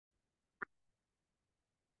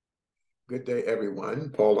Good day, everyone.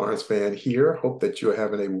 Paul Lawrence Vann here. Hope that you're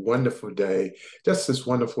having a wonderful day, just as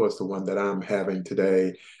wonderful as the one that I'm having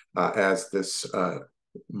today, as this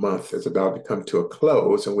month is about to come to a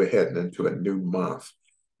close and we're heading into a new month.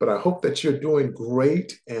 But I hope that you're doing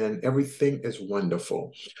great and everything is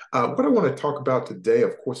wonderful. What I want to talk about today,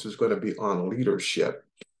 of course, is going to be on leadership.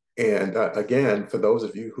 And again, for those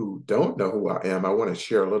of you who don't know who I am, I want to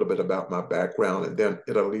share a little bit about my background, and then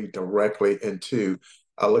it'll lead directly into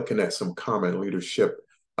looking at some common leadership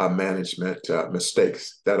management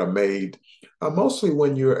mistakes that are made, mostly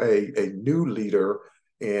when you're a new leader.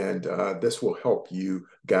 And this will help you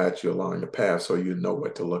guide you along the path so you know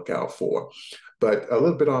what to look out for. But a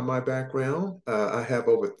little bit on my background, I have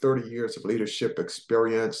over 30 years of leadership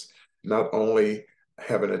experience, not only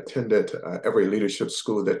having attended every leadership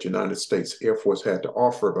school that United States Air Force had to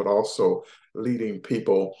offer, but also leading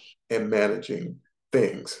people and managing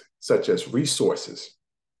things such as resources.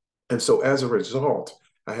 And so as a result,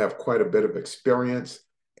 I have quite a bit of experience.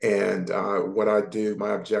 And what I do,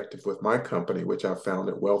 my objective with my company, which I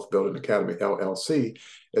founded Wealth Building Academy LLC,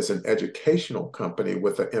 is an educational company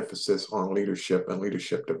with an emphasis on leadership and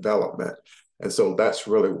leadership development. And so that's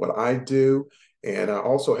really what I do. And I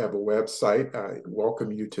also have a website. I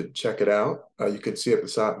welcome you to check it out. You can see it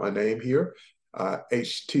beside my name here,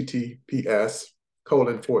 https://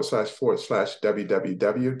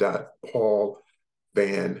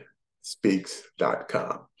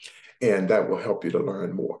 www.paulvannspeaks.com. And that will help you to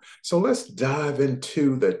learn more. So let's dive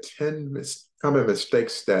into the 10 common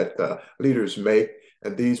mistakes that leaders make,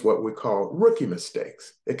 and these what we call rookie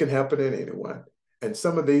mistakes. It can happen to anyone. And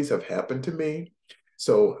some of these have happened to me.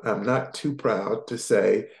 So I'm not too proud to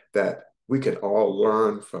say that we can all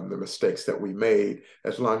learn from the mistakes that we made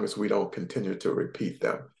as long as we don't continue to repeat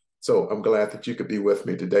them. So I'm glad that you could be with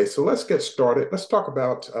me today. So let's get started. Let's talk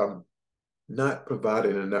about not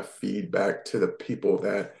providing enough feedback to the people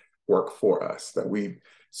that work for us, that we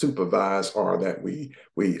supervise or that we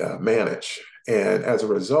manage. And as a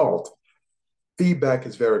result, feedback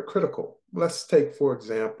is very critical. Let's take, for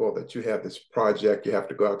example, that you have this project, you have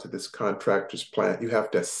to go out to this contractor's plant, you have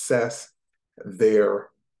to assess their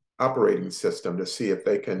operating system to see if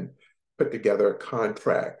they can put together a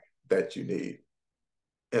contract that you need.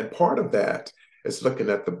 And part of that is looking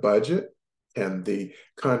at the budget, and the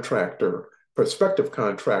prospective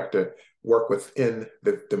contractor work within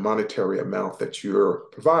the monetary amount that you're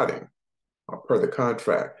providing per the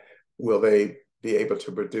contract. Will they be able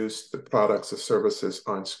to produce the products or services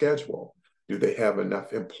on schedule? Do they have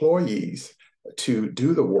enough employees to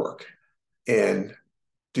do the work? And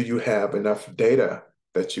do you have enough data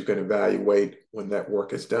that you can evaluate when that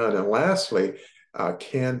work is done? And lastly,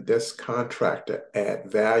 can this contractor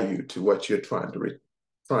add value to what you're trying to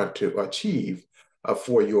achieve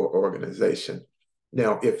for your organization?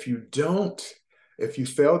 Now, if you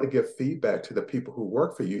fail to give feedback to the people who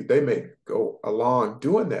work for you, they may go along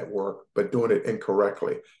doing that work, but doing it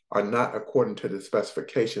incorrectly or not according to the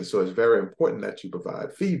specifications. So it's very important that you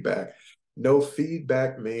provide feedback. No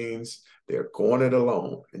feedback means they're going it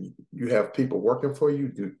alone. And you have people working for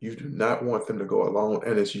you. You do not want them to go alone.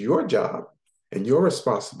 And it's your job and your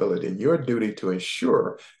responsibility and your duty to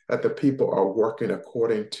ensure that the people are working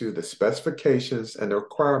according to the specifications and the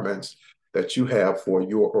requirements that you have for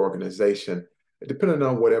your organization, depending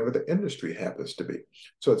on whatever the industry happens to be.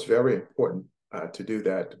 So it's very important to do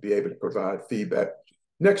that, to be able to provide feedback.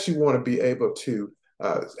 Next, you want to be able to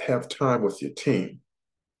have time with your team.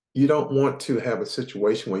 You don't want to have a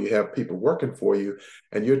situation where you have people working for you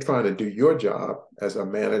and you're trying to do your job as a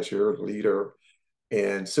manager, leader,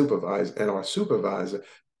 and supervisor,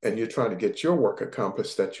 and you're trying to get your work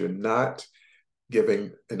accomplished, that you're not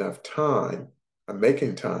giving enough time,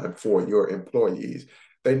 making time for your employees.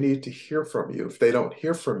 They need to hear from you. If they don't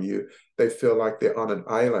hear from you, they feel like they're on an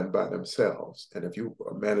island by themselves. And if you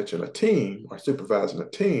are managing a team or supervising a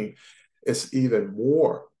team, it's even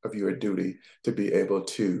more of your duty to be able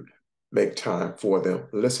to make time for them,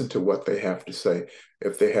 listen to what they have to say.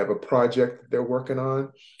 If they have a project they're working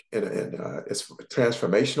on and it's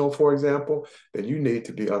transformational, for example, then you need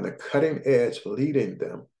to be on the cutting edge, leading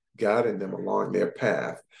them, guiding them along their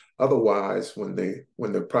path. Otherwise, when the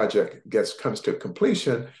project comes to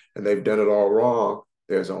completion and they've done it all wrong,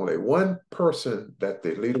 there's only one person that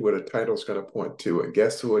the leader with a title is going to point to, and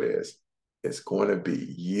guess who it is? It's going to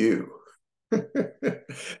be you.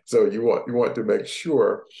 So you want to make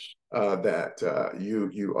sure that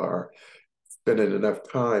you are spending enough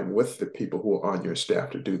time with the people who are on your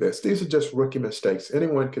staff to do this. These are just rookie mistakes.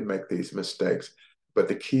 Anyone can make these mistakes, but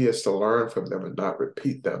the key is to learn from them and not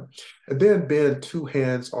repeat them. And then being too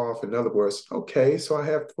hands off. In other words, okay, so I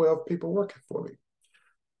have 12 people working for me.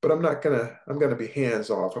 but I'm gonna be hands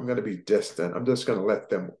off. I'm gonna be distant. I'm just gonna let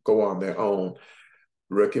them go on their own.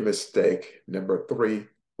 Rookie mistake number three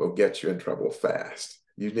will get you in trouble fast.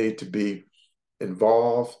 You need to be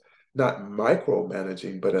involved, not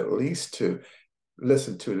micromanaging, but at least to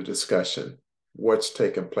listen to the discussion, what's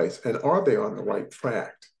taking place, and are they on the right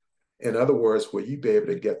track? In other words, will you be able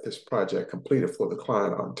to get this project completed for the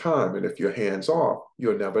client on time? And if you're hands off,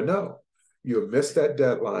 you'll never know. You'll miss that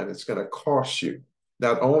deadline. It's going to cost you,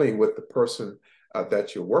 not only with the person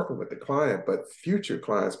that you're working with, the client, but future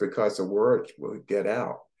clients, because the word will get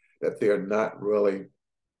out that they're not really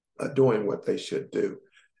doing what they should do.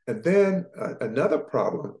 And then another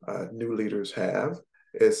problem new leaders have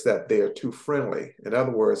is that they are too friendly. In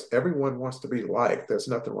other words, everyone wants to be liked. There's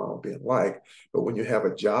nothing wrong with being liked. But when you have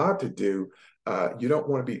a job to do, you don't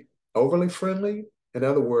want to be overly friendly. In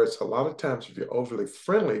other words, a lot of times if you're overly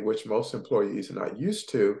friendly, which most employees are not used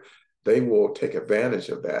to, they will take advantage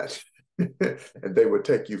of that and they will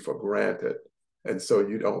take you for granted. And so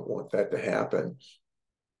you don't want that to happen.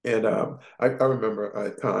 And I remember a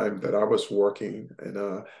time that I was working, and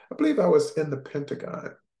I believe I was in the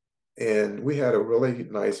Pentagon, and we had a really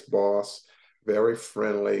nice boss, very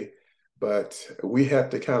friendly, but we had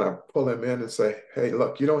to kind of pull him in and say, hey,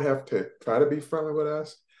 look, you don't have to try to be friendly with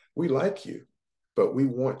us. We like you, but we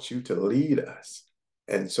want you to lead us.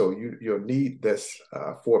 And so you'll need this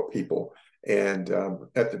for people. And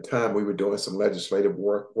at the time, we were doing some legislative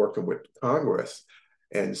work, working with Congress.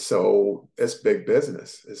 And so it's big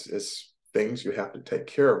business. It's things you have to take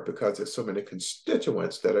care of because there's so many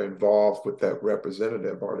constituents that are involved with that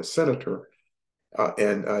representative or the senator.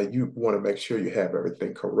 And you want to make sure you have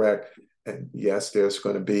everything correct. And yes, there's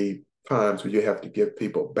going to be times where you have to give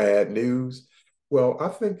people bad news. Well, I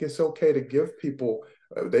think it's okay to give people,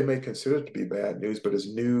 they may consider it to be bad news, but it's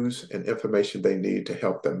news and information they need to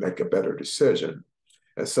help them make a better decision.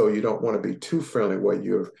 And so you don't want to be too friendly where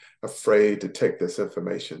you're afraid to take this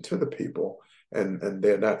information to the people and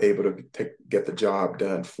they're not able to get the job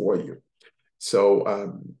done for you.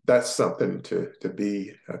 So that's something to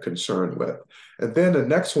be concerned with. And then the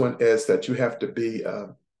next one is that you have to be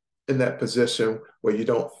in that position where you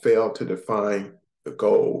don't fail to define the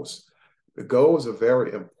goals. The goals are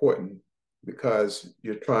very important because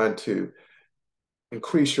you're trying to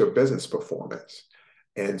increase your business performance.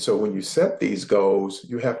 And so when you set these goals,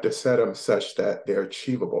 you have to set them such that they're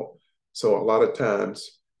achievable. So a lot of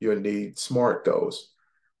times you'll need SMART goals.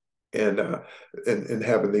 And in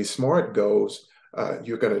having these SMART goals,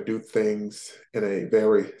 you're going to do things in a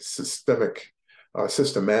very systematic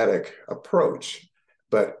approach.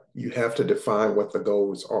 But you have to define what the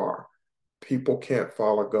goals are. People can't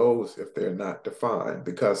follow goals if they're not defined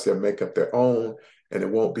because they'll make up their own and it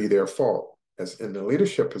won't be their fault. As in the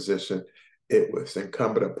leadership position, it was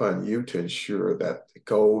incumbent upon you to ensure that the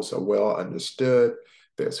goals are well understood,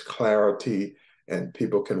 there's clarity, and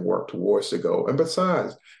people can work towards the goal. And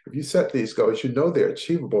besides, if you set these goals, you know they're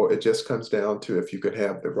achievable. It just comes down to if you could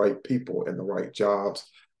have the right people in the right jobs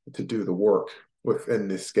to do the work within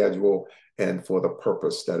the schedule and for the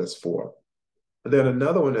purpose that it's for. And then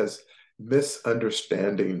another one is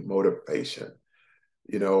misunderstanding motivation.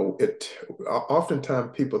 You know,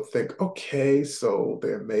 oftentimes people think, okay, so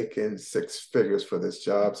they're making six figures for this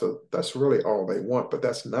job, so that's really all they want, but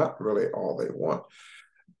that's not really all they want.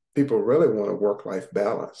 People really want a work-life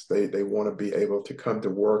balance. They want to be able to come to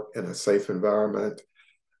work in a safe environment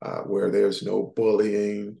where there's no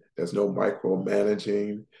bullying, there's no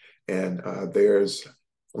micromanaging, and there's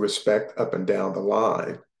respect up and down the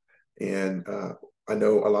line. And I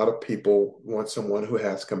know a lot of people want someone who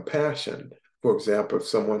has compassion. For example, if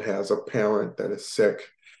someone has a parent that is sick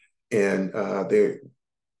and they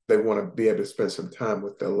want to be able to spend some time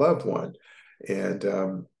with their loved one,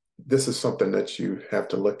 and this is something that you have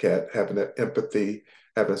to look at, having that empathy,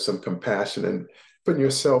 having some compassion, and putting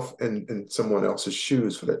yourself in someone else's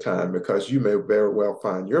shoes for the time, because you may very well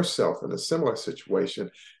find yourself in a similar situation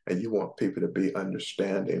and you want people to be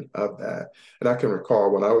understanding of that. And I can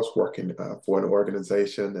recall when I was working for an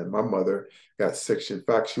organization and my mother got sick. In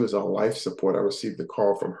fact, she was on life support. I received a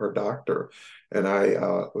call from her doctor and I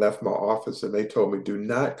left my office and they told me, do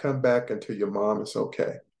not come back until your mom is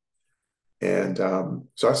okay. And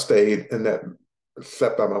so I stayed in that,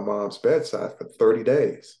 slept by my mom's bedside for 30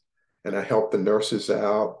 days. And I helped the nurses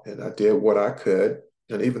out and I did what I could.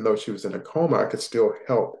 And even though she was in a coma, I could still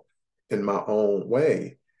help in my own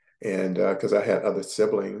way. And because I had other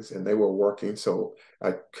siblings and they were working, so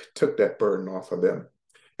I took that burden off of them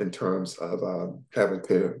in terms of having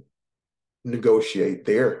to negotiate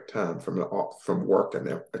their time from work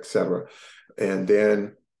and et cetera. And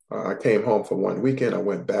then I came home for one weekend. I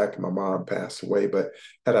went back. My mom passed away. But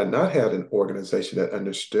had I not had an organization that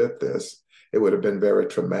understood this, it would have been very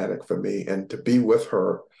traumatic for me. And to be with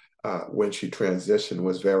her when she transitioned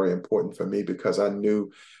was very important for me because I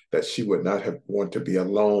knew that she would not have want to be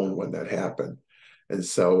alone when that happened. And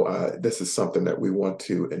so this is something that we want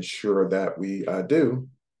to ensure that we do.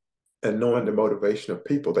 And knowing the motivation of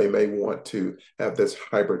people, they may want to have this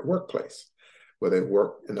hybrid workplace where they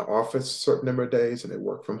work in the office a certain number of days and they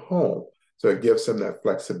work from home. So it gives them that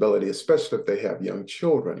flexibility, especially if they have young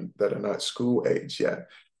children that are not school age yet.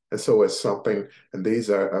 And so it's something, and these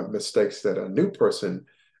are mistakes that a new person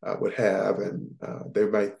would have. And they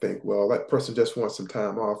might think, well, that person just wants some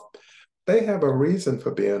time off. They have a reason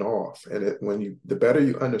for being off. And the better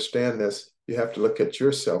you understand this, you have to look at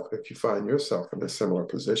yourself. If you find yourself in a similar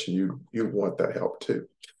position, you want that help too.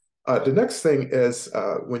 The next thing is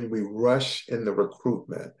when we rush in the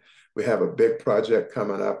recruitment, we have a big project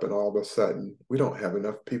coming up, and all of a sudden we don't have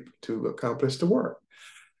enough people to accomplish the work.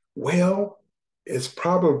 Well, it's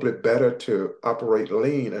probably better to operate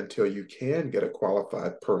lean until you can get a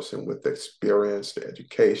qualified person with the experience, the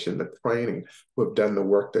education, the training, who have done the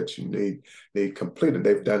work that you need completed.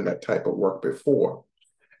 They've done that type of work before.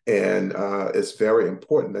 And it's very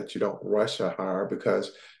important that you don't rush a hire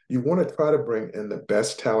because you want to try to bring in the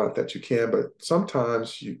best talent that you can, but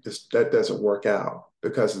sometimes that doesn't work out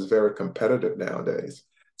because it's very competitive nowadays,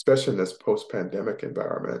 especially in this post-pandemic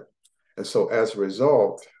environment. And so as a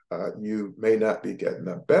result, you may not be getting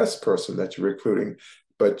the best person that you're recruiting,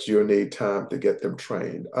 but you'll need time to get them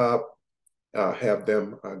trained up, have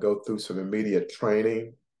them go through some immediate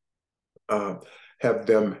training, have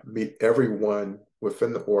them meet everyone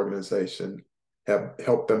within the organization,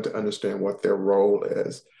 help them to understand what their role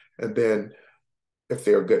is, and then if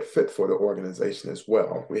they're a good fit for the organization as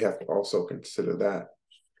well, we have to also consider that.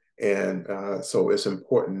 And so it's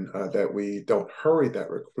important that we don't hurry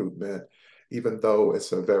that recruitment, even though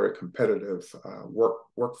it's a very competitive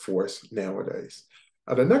workforce nowadays.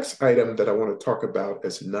 The next item that I want to talk about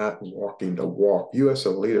is not walking the walk. You as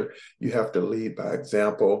a leader, you have to lead by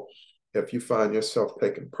example. If you find yourself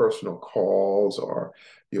taking personal calls or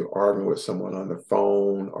you're arguing with someone on the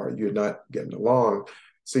phone or you're not getting along,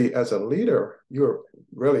 see, as a leader, you're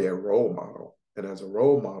really a role model. And as a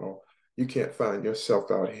role model, you can't find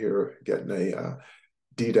yourself out here getting a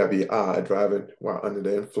DWI, driving while under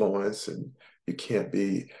the influence, and you can't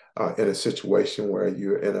be in a situation where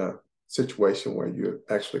you're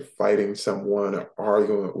actually fighting someone or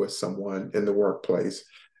arguing with someone in the workplace.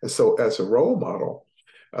 And so as a role model,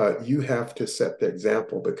 you have to set the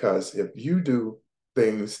example because if you do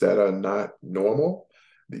things that are not normal,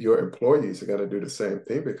 your employees are going to do the same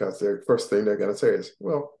thing because the first thing they're going to say is,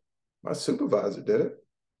 well, my supervisor did it,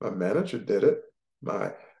 my manager did it,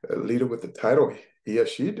 my leader with the title, he or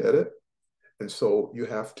she did it. And so you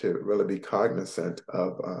have to really be cognizant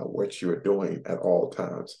of what you're doing at all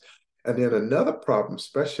times. And then another problem,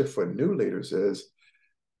 especially for new leaders, is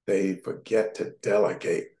they forget to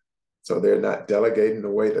delegate. So they're not delegating the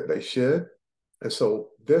way that they should. And so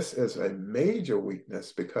this is a major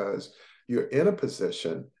weakness because you're in a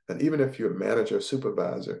position, and even if you're a manager or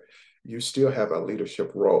supervisor, you still have a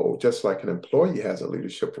leadership role, just like an employee has a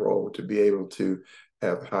leadership role to be able to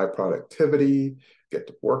have high productivity, get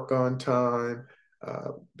to work on time,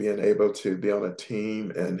 being able to be on a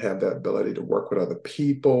team and have that ability to work with other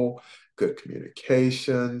people, good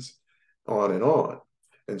communications, on and on.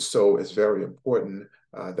 And so it's very important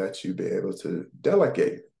that you be able to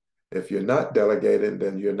delegate. If you're not delegating,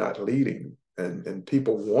 then you're not leading, and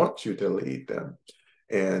people want you to lead them.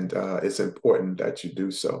 And it's important that you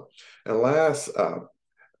do so. And last,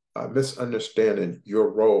 misunderstanding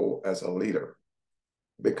your role as a leader.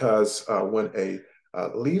 Because when a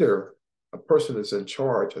leader, a person is in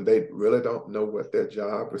charge and they really don't know what their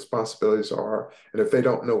job responsibilities are, and if they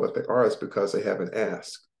don't know what they are, it's because they haven't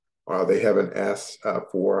asked, or they haven't asked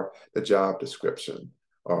for the job description,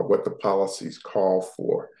 or what the policies call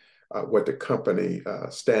for, what the company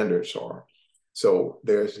standards are. So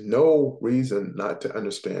there's no reason not to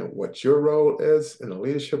understand what your role is in a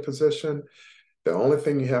leadership position. The only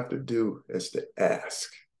thing you have to do is to ask,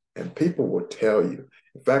 and people will tell you.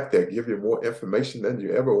 In fact, they'll give you more information than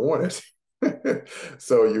you ever wanted.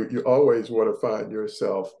 So you always want to find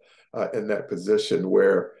yourself in that position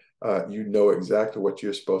where you know exactly what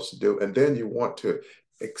you're supposed to do, and then you want to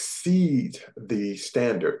exceed the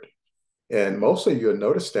standard. And mostly you'll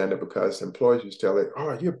notice standard because employees just tell you,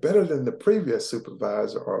 oh, you're better than the previous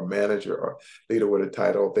supervisor or manager or leader with a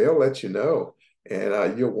title. They'll let you know,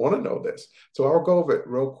 and you'll want to know this. So I'll go over it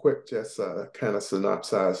real quick, just kind of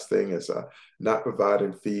synopsize thing is not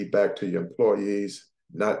providing feedback to your employees,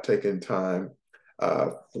 not taking time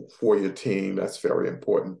for your team. That's very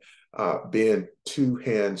important. Being too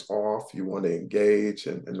hands off, you want to engage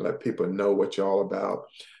and let people know what you're all about.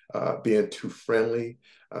 Being too friendly,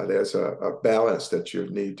 there's a balance that you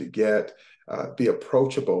need to get. Be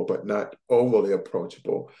approachable, but not overly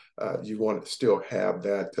approachable. You want to still have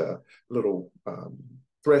that little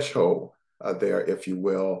threshold there, if you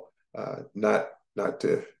will, not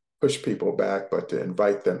to push people back, but to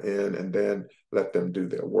invite them in and then let them do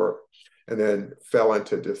their work. And then failing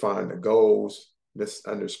to define the goals,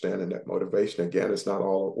 misunderstanding that motivation. Again, it's not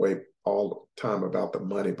all the time about the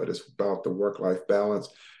money, but it's about the work-life balance.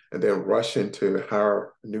 And then rushing to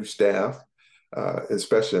hire new staff,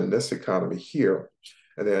 especially in this economy here.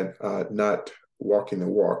 And then not walking the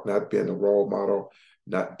walk, not being a role model,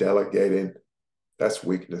 not delegating. That's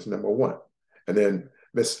weakness number one. And then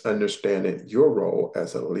misunderstanding your role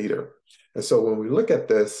as a leader. And so when we look at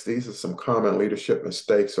this, these are some common leadership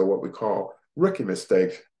mistakes, or what we call rookie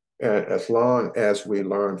mistakes. And as long as we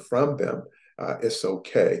learn from them, it's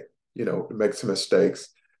okay, to make some mistakes,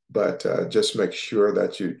 but just make sure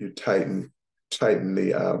that you tighten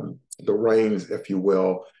the reins, if you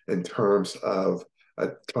will, in terms of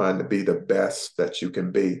trying to be the best that you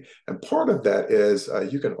can be. And part of that is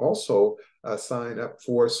you can also sign up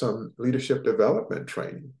for some leadership development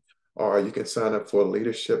training, or you can sign up for a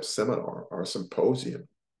leadership seminar or symposium.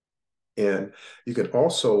 And you can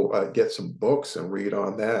also get some books and read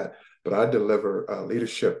on that. But I deliver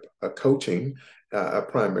leadership coaching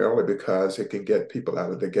primarily because it can get people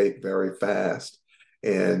out of the gate very fast.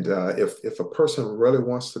 And if a person really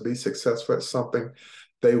wants to be successful at something,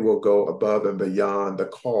 they will go above and beyond the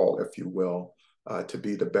call, if you will, to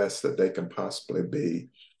be the best that they can possibly be.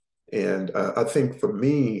 And I think for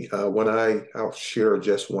me, I'll share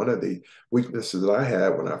just one of the weaknesses that I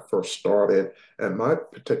had when I first started. And my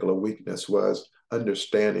particular weakness was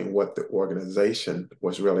understanding what the organization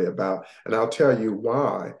was really about. And I'll tell you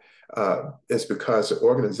why. It's because the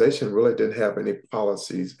organization really didn't have any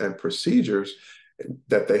policies and procedures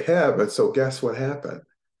that they have. And so guess what happened?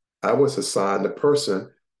 I was assigned a person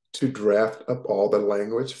to draft up all the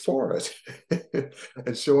language for it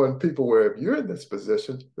and showing people where, if you're in this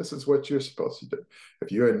position, this is what you're supposed to do.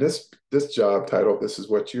 If you're in this job title, this is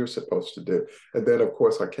what you're supposed to do. And then, of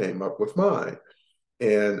course, I came up with mine.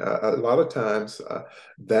 And a lot of times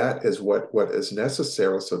that is what is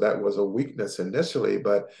necessary. So that was a weakness initially,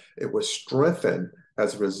 but it was strengthened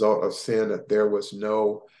as a result of seeing that there was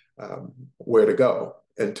no where to go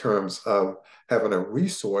in terms of having a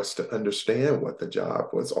resource to understand what the job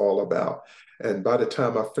was all about. And by the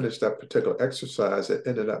time I finished that particular exercise, it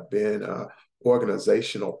ended up being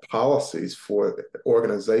organizational policies for the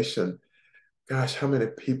organization. Gosh, how many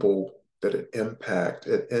people did it impact?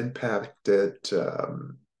 It impacted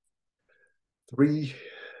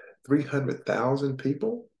 300,000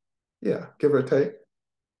 people. Yeah, give or take.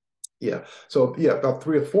 Yeah. So yeah, about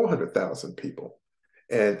 300,000 or 400,000 people.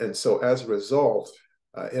 And so as a result,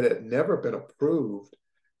 it had never been approved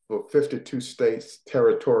for 52 states,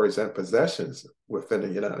 territories, and possessions within the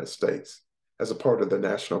United States as a part of the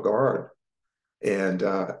National Guard. And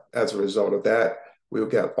as a result of that, we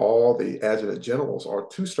got all the adjutant generals or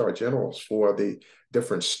two-star generals for the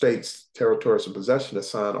different states, territories, and possession to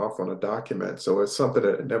sign off on a document. So it's something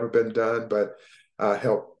that had never been done, but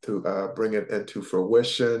helped to bring it into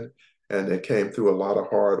fruition. And it came through a lot of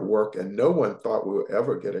hard work, and no one thought we would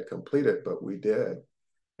ever get it completed, but we did.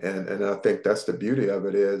 And I think that's the beauty of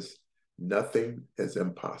it, is nothing is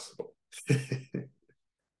impossible.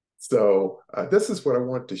 So this is what I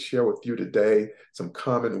want to share with you today, some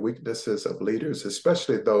common weaknesses of leaders,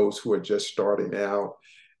 especially those who are just starting out.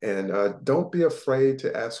 And don't be afraid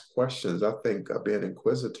to ask questions. I think being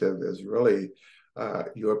inquisitive is really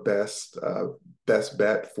your best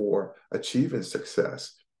bet for achieving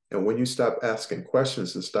success. And when you stop asking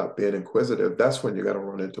questions and stop being inquisitive, that's when you're going to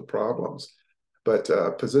run into problems. But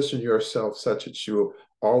position yourself such that you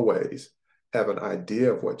always have an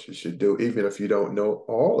idea of what you should do, even if you don't know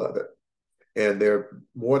all of it. And there are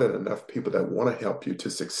more than enough people that want to help you to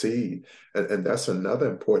succeed. And that's another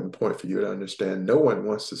important point for you to understand. No one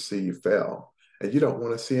wants to see you fail, and you don't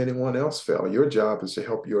want to see anyone else fail. Your job is to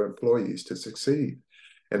help your employees to succeed.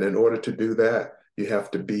 And in order to do that, you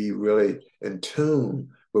have to be really in tune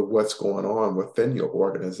with what's going on within your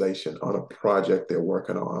organization on a project they're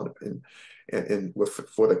working on and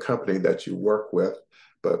for the company that you work with.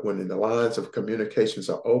 But when the lines of communications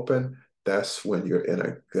are open, that's when you're in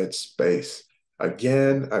a good space.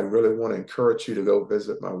 Again, I really want to encourage you to go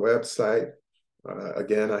visit my website.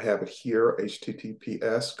 Again, I have it here,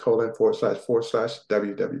 https://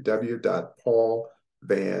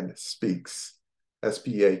 www.paulvannspeaks.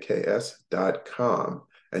 spaks.com,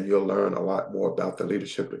 and you'll learn a lot more about the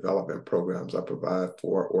leadership development programs I provide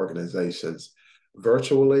for organizations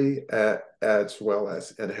virtually as well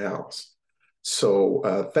as in-house.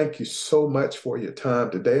 So thank you so much for your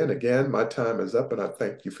time today. And again, my time is up and I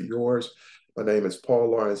thank you for yours. My name is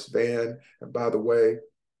Paul Lawrence Vann. And by the way,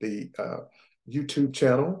 the YouTube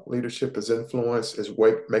channel, Leadership is Influence, is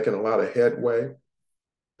making a lot of headway.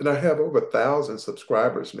 And I have over 1,000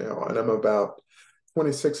 subscribers now, and I'm about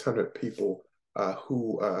 2,600 people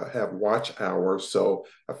who have watch hours. So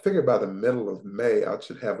I figure by the middle of May, I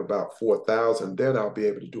should have about 4,000. Then I'll be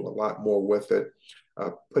able to do a lot more with it,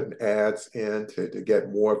 putting ads in to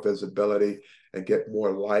get more visibility and get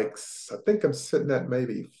more likes. I think I'm sitting at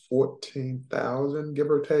maybe 14,000, give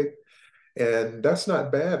or take. And that's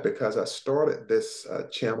not bad because I started this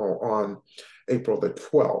channel on April the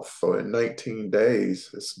 12th. So in 19 days,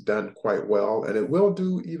 it's done quite well, and it will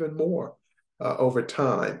do even more over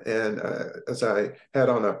time. And as I had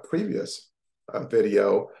on a previous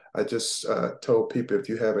video, I just told people if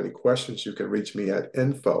you have any questions, you can reach me at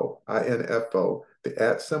info, I-N-F-O,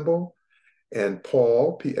 the @ symbol, and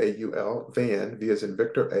Paul, P-A-U-L, Vann, V as in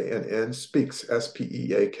Victor, A-N-N, speaks, speaks.com.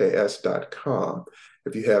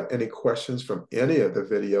 If you have any questions from any of the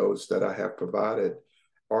videos that I have provided,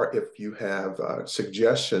 or if you have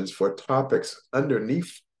suggestions for topics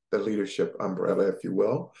underneath the leadership umbrella, if you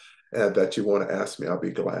will, that you want to ask me, I'll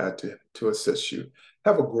be glad to assist you.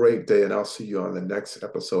 Have a great day, and I'll see you on the next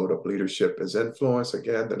episode of Leadership is Influence.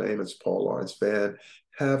 Again, the name is Paul Lawrence Vann.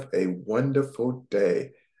 Have a wonderful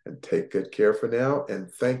day and take good care for now. And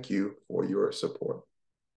thank you for your support.